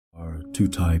two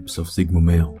types of Sigma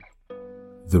male,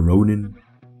 the Ronin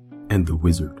and the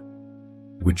Wizard.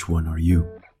 Which one are you?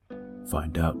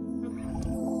 Find out.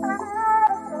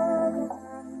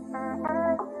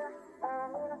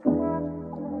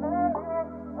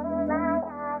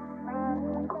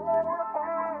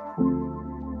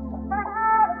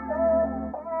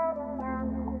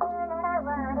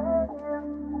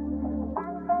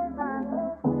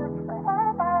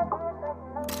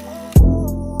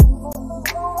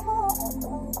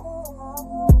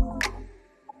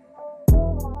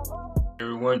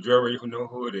 Everyone, you already know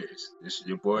who it is. This is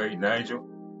your boy Nigel,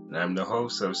 and I'm the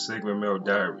host of Sigma Male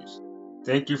Diaries.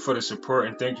 Thank you for the support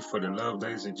and thank you for the love,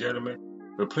 ladies and gentlemen.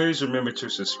 But please remember to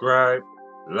subscribe,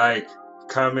 like,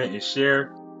 comment, and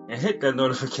share, and hit that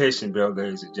notification bell,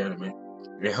 ladies and gentlemen.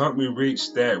 It helped me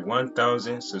reach that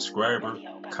 1,000 subscriber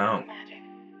count.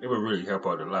 It would really help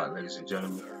out a lot, ladies and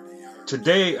gentlemen.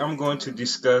 Today, I'm going to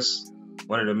discuss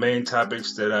one of the main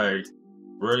topics that I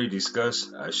rarely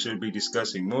discuss. I should be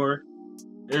discussing more.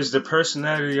 Is the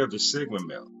personality of the Sigma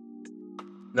male.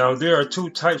 Now, there are two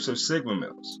types of Sigma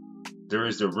males. There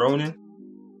is the Ronin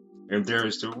and there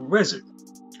is the Wizard.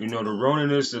 You know, the Ronin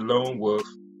is the lone wolf.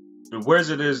 The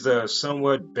Wizard is the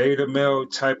somewhat beta male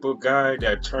type of guy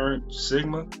that turned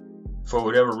Sigma for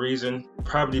whatever reason,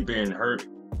 probably being hurt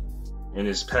in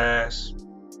his past,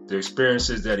 the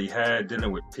experiences that he had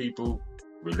dealing with people,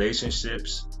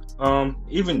 relationships,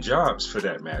 even jobs for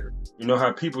that matter. You know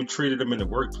how people treated him in the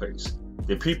workplace.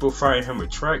 The people find him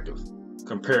attractive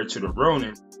compared to the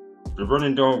Ronin. The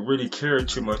Ronin don't really care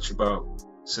too much about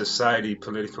society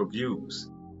political views.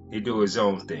 He do his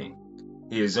own thing.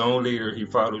 He is his own leader. He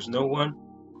follows no one.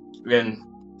 And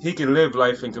he can live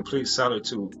life in complete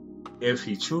solitude if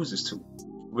he chooses to,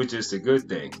 which is the good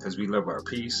thing because we love our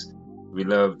peace. We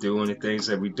love doing the things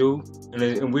that we do.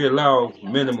 And we allow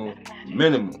minimal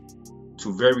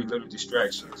to very little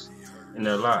distractions in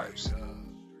our lives.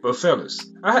 But fellas,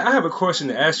 I have a question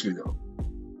to ask you though.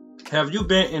 Have you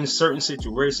been in certain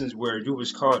situations where you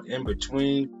was caught in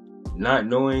between, not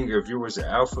knowing if you was an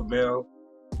alpha male,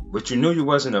 but you knew you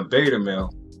wasn't a beta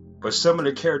male, but some of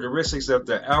the characteristics of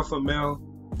the alpha male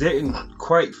didn't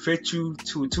quite fit you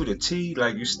to the T,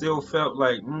 like you still felt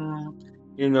like,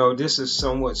 this is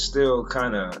somewhat still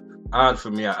kind of odd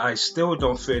for me. I still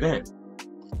don't fit in.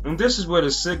 And this is where the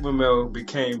Sigma male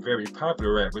became very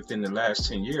popular at within the last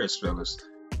 10 years, fellas.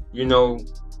 You know,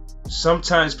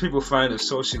 sometimes people find it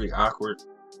socially awkward.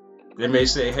 They may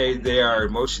say, hey, they are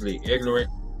emotionally ignorant.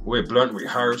 We're bluntly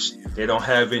harsh. They don't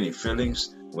have any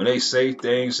feelings. When they say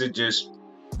things, it just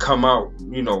come out,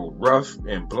 rough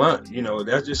and blunt.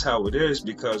 That's just how it is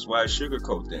because why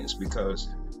sugarcoat things? Because,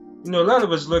 a lot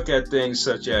of us look at things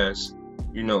such as,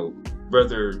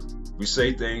 whether we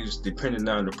say things depending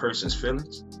on the person's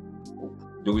feelings.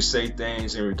 Do we say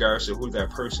things in regards to who that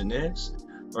person is?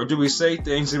 Or do we say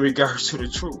things in regards to the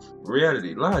truth,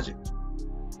 reality, logic?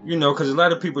 Because a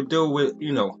lot of people deal with,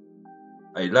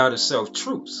 a lot of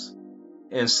self-truths.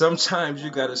 And sometimes you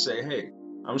got to say, hey,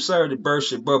 I'm sorry to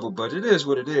burst your bubble, but it is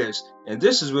what it is. And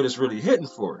this is what it's really hitting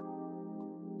for.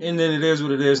 And then it is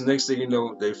what it is. Next thing you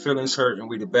know, their feelings hurt and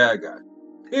we the bad guy.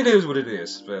 It is what it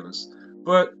is, fellas.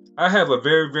 But I have a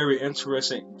very, very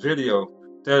interesting video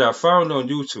that I found on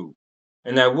YouTube.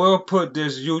 And I will put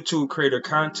this YouTube creator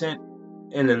content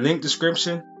in the link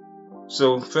description.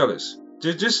 So fellas,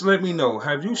 just let me know,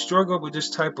 have you struggled with this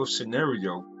type of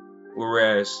scenario?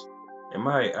 Whereas, am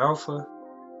I alpha?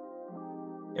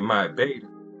 Am I a beta?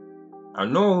 I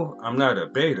know I'm not a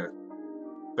beta,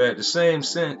 but at the same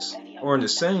sense, or in the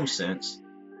same sense,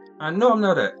 I know I'm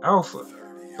not an alpha,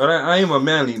 but I am a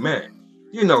manly man.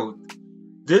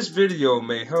 This video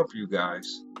may help you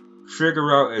guys figure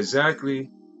out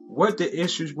exactly what the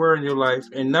issues were in your life,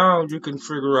 and now you can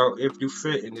figure out if you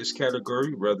fit in this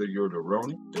category, whether you're the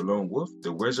Ronin, the lone wolf,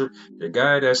 the Wizard, the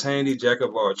guy that's handy, jack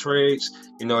of all trades.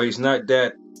 He's not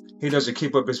that, he doesn't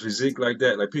keep up his physique like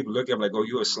that. Like people look at him like, oh,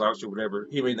 you a slouch or whatever.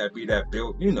 He may not be that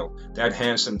built, that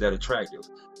handsome, that attractive.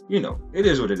 It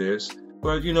is what it is.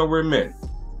 But we're men.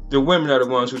 The women are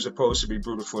the ones who are supposed to be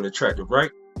beautiful and attractive,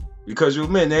 right? Because we're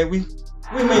men, ain't we?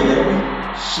 We men, ain't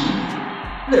we? Shit.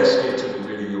 Let's get to the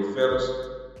video, fellas.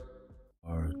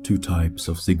 Are two types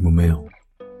of Sigma male,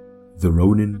 the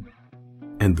Ronin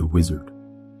and the Wizard.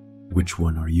 Which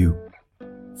one are you?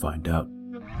 Find out.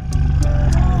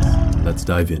 Let's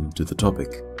dive into the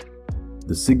topic.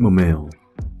 The Sigma male,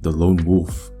 the lone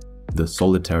wolf, the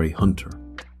solitary hunter,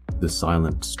 the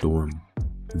silent storm.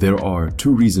 There are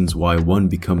two reasons why one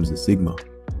becomes a Sigma.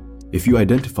 If you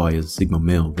identify as Sigma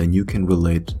male, then you can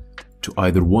relate to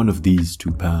either one of these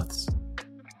two paths.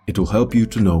 It will help you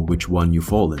to know which one you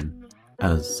fall in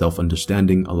as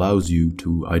self-understanding allows you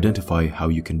to identify how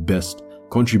you can best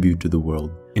contribute to the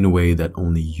world in a way that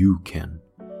only you can.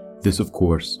 This, of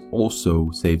course,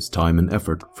 also saves time and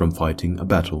effort from fighting a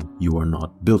battle you are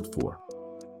not built for.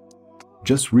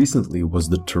 Just recently was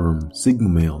the term Sigma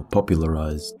male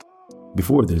popularized.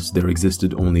 Before this, there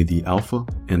existed only the alpha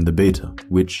and the beta,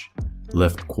 which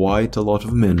left quite a lot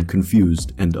of men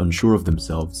confused and unsure of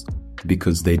themselves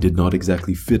because they did not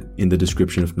exactly fit in the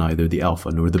description of neither the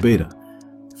alpha nor the beta.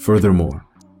 Furthermore,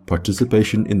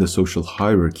 participation in the social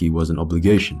hierarchy was an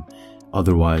obligation,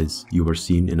 otherwise you were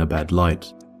seen in a bad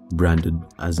light, branded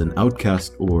as an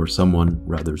outcast or someone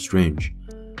rather strange.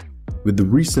 With the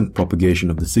recent propagation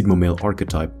of the Sigma male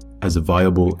archetype as a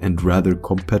viable and rather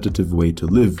competitive way to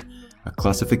live, a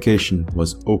classification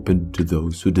was opened to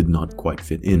those who did not quite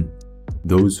fit in.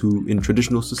 Those who, in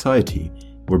traditional society,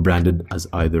 were branded as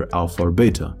either alpha or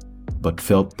beta, but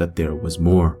felt that there was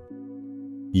more.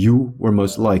 You were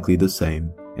most likely the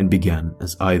same and began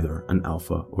as either an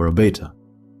alpha or a beta.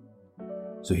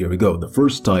 So here we go. The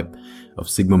first type of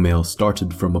Sigma male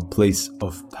started from a place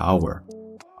of power.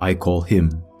 I call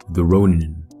him the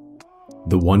Ronin,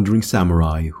 the wandering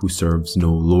samurai who serves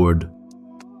no lord.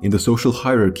 In the social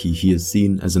hierarchy, he is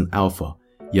seen as an alpha,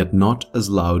 yet not as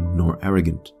loud nor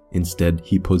arrogant. Instead,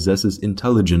 he possesses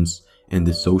intelligence and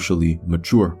is socially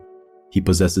mature. He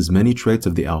possesses many traits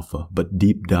of the alpha, but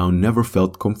deep down never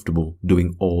felt comfortable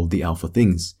doing all the alpha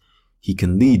things. He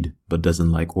can lead, but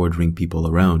doesn't like ordering people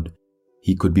around.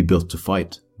 He could be built to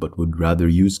fight, but would rather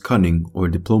use cunning or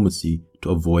diplomacy to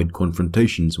avoid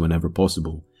confrontations whenever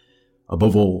possible.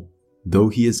 Above all, though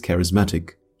he is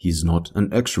charismatic, he is not an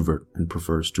extrovert and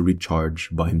prefers to recharge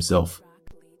by himself.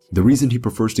 The reason he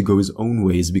prefers to go his own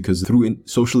way is because through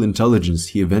social intelligence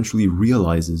he eventually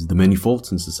realizes the many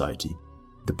faults in society,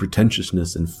 the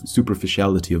pretentiousness and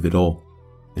superficiality of it all,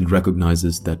 and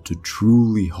recognizes that to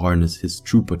truly harness his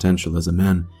true potential as a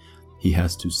man, he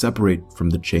has to separate from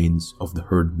the chains of the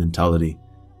herd mentality.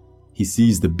 He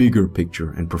sees the bigger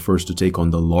picture and prefers to take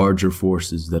on the larger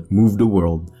forces that move the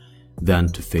world than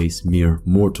to face mere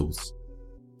mortals.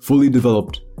 Fully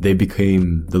developed, they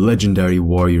became the legendary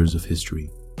warriors of history.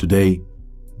 Today,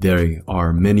 there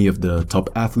are many of the top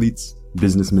athletes,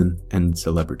 businessmen, and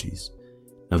celebrities.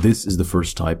 Now this is the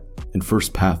first type and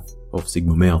first path of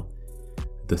Sigma male.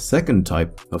 The second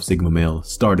type of Sigma male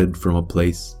started from a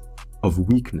place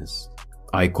of weakness.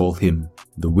 I call him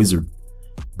the wizard,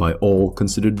 by all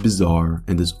considered bizarre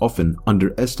and is often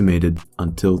underestimated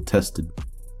until tested.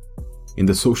 In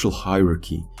the social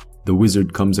hierarchy, the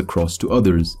wizard comes across to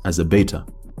others as a beta,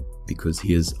 because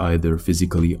he is either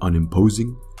physically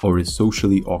unimposing or is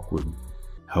socially awkward.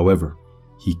 However,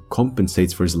 he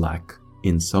compensates for his lack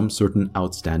in some certain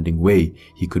outstanding way.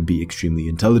 He could be extremely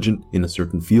intelligent in a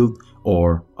certain field,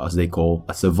 or as they call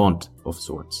a savant of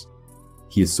sorts.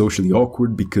 He is socially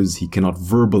awkward because he cannot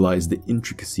verbalize the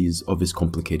intricacies of his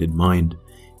complicated mind.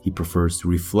 He prefers to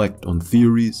reflect on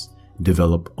theories,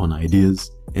 develop on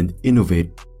ideas, and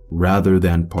innovate rather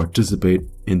than participate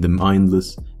in the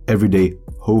mindless, everyday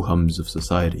ho-hums of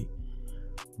society.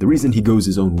 The reason he goes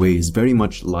his own way is very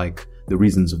much like the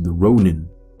reasons of the Ronin,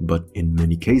 but in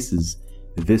many cases,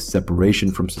 this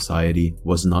separation from society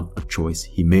was not a choice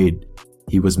he made.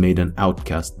 He was made an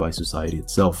outcast by society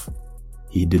itself.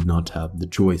 He did not have the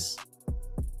choice.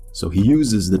 So he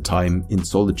uses the time in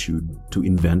solitude to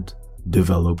invent,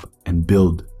 develop, and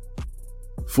build.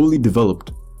 Fully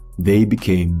developed, they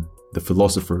became the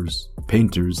philosophers,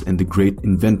 painters, and the great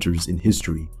inventors in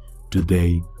history.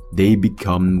 Today, they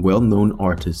become well-known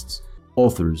artists,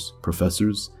 authors,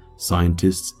 professors,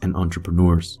 scientists, and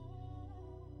entrepreneurs.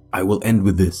 I will end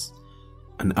with this.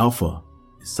 An alpha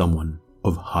is someone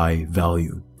of high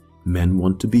value. Men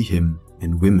want to be him,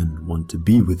 and women want to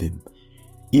be with him.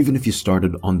 Even if you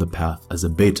started on the path as a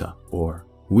beta or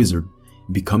wizard,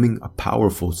 becoming a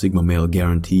powerful Sigma male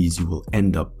guarantees you will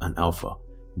end up an alpha.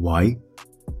 Why?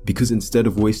 Because instead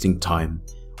of wasting time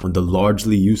on the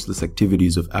largely useless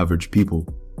activities of average people,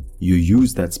 you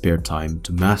use that spare time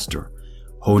to master,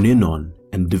 hone in on,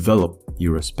 and develop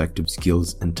your respective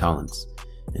skills and talents.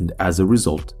 And as a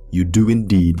result, you do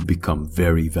indeed become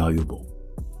very valuable.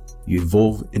 You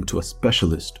evolve into a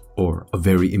specialist or a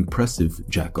very impressive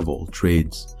jack of all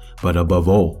trades. But above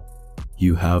all,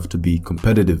 you have to be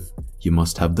competitive. You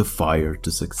must have the fire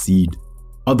to succeed.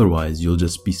 Otherwise, you'll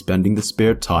just be spending the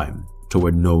spare time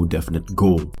toward no definite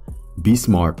goal. Be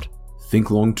smart,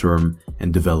 think long term,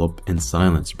 and develop in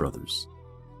silence, brothers.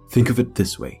 Think of it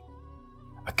this way.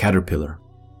 A caterpillar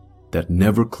that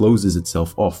never closes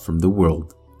itself off from the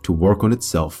world to work on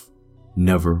itself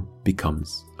never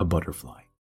becomes a butterfly.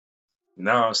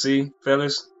 Now, see,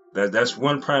 fellas, That's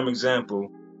one prime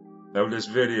example of this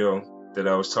video that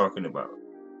I was talking about.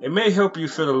 It may help you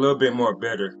feel a little bit more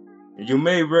better. And you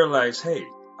may realize, hey,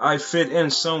 I fit in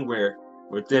somewhere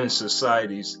within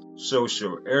society's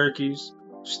social hierarchies,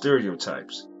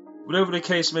 stereotypes, whatever the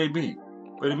case may be.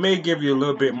 But it may give you a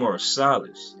little bit more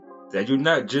solace that you're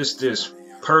not just this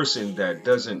person that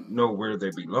doesn't know where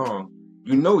they belong.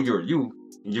 You know you're you,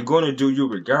 and you're going to do you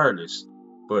regardless,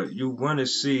 but you want to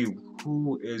see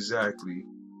who exactly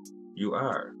you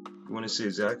are. You want to see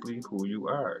exactly who you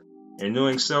are. And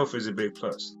knowing self is a big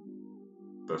plus.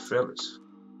 But fellas,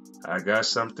 I got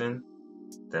something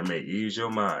that may ease your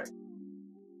mind.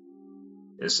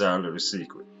 It's our little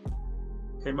secret.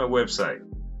 Hit my website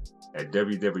at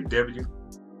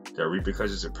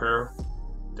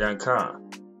www.repercussionsapparel.com.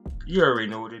 You already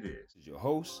know what it is. This is your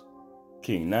host,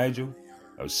 King Nigel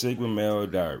of Sigma Male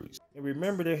Diaries. And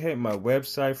remember to hit my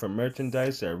website for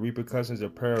merchandise at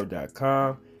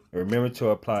repercussionsapparel.com. And remember to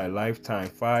apply a lifetime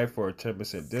 5 for a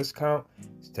 10% discount.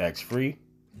 It's tax-free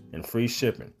and free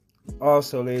shipping.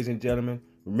 Also, ladies and gentlemen,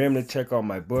 remember to check out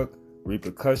my book,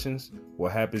 Repercussions,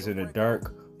 What Happens in the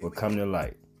Dark Will Come to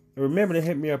Light. And remember to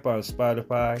hit me up on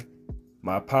Spotify,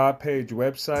 my pod page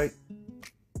website,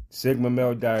 Sigma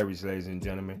Male Diaries, ladies and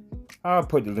gentlemen. I'll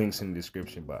put the links in the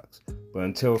description box. But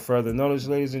until further notice,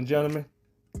 ladies and gentlemen,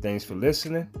 thanks for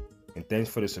listening and thanks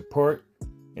for the support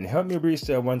and help me reach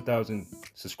that 1,000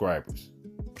 subscribers.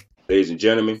 Ladies and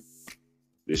gentlemen,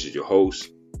 this is your host,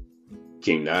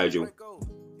 King Nigel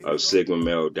of Sigma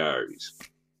Male Diaries.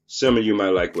 Some of you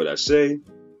might like what I say,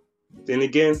 then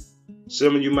again,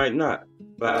 some of you might not.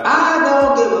 But I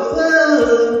don't give a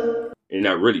fuck. And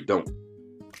I really don't.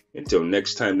 Until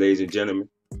next time, ladies and gentlemen,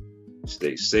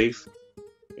 stay safe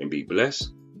and be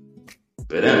blessed.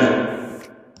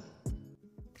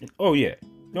 Oh yeah,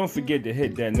 don't forget to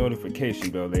hit that notification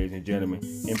bell, ladies and gentlemen.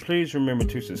 And please remember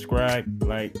to subscribe,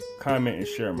 like, comment, and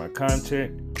share my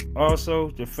content.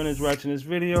 Also, to finish watching this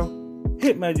video,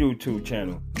 hit my YouTube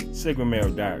channel, Sigma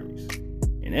Male Diaries.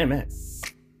 And amen.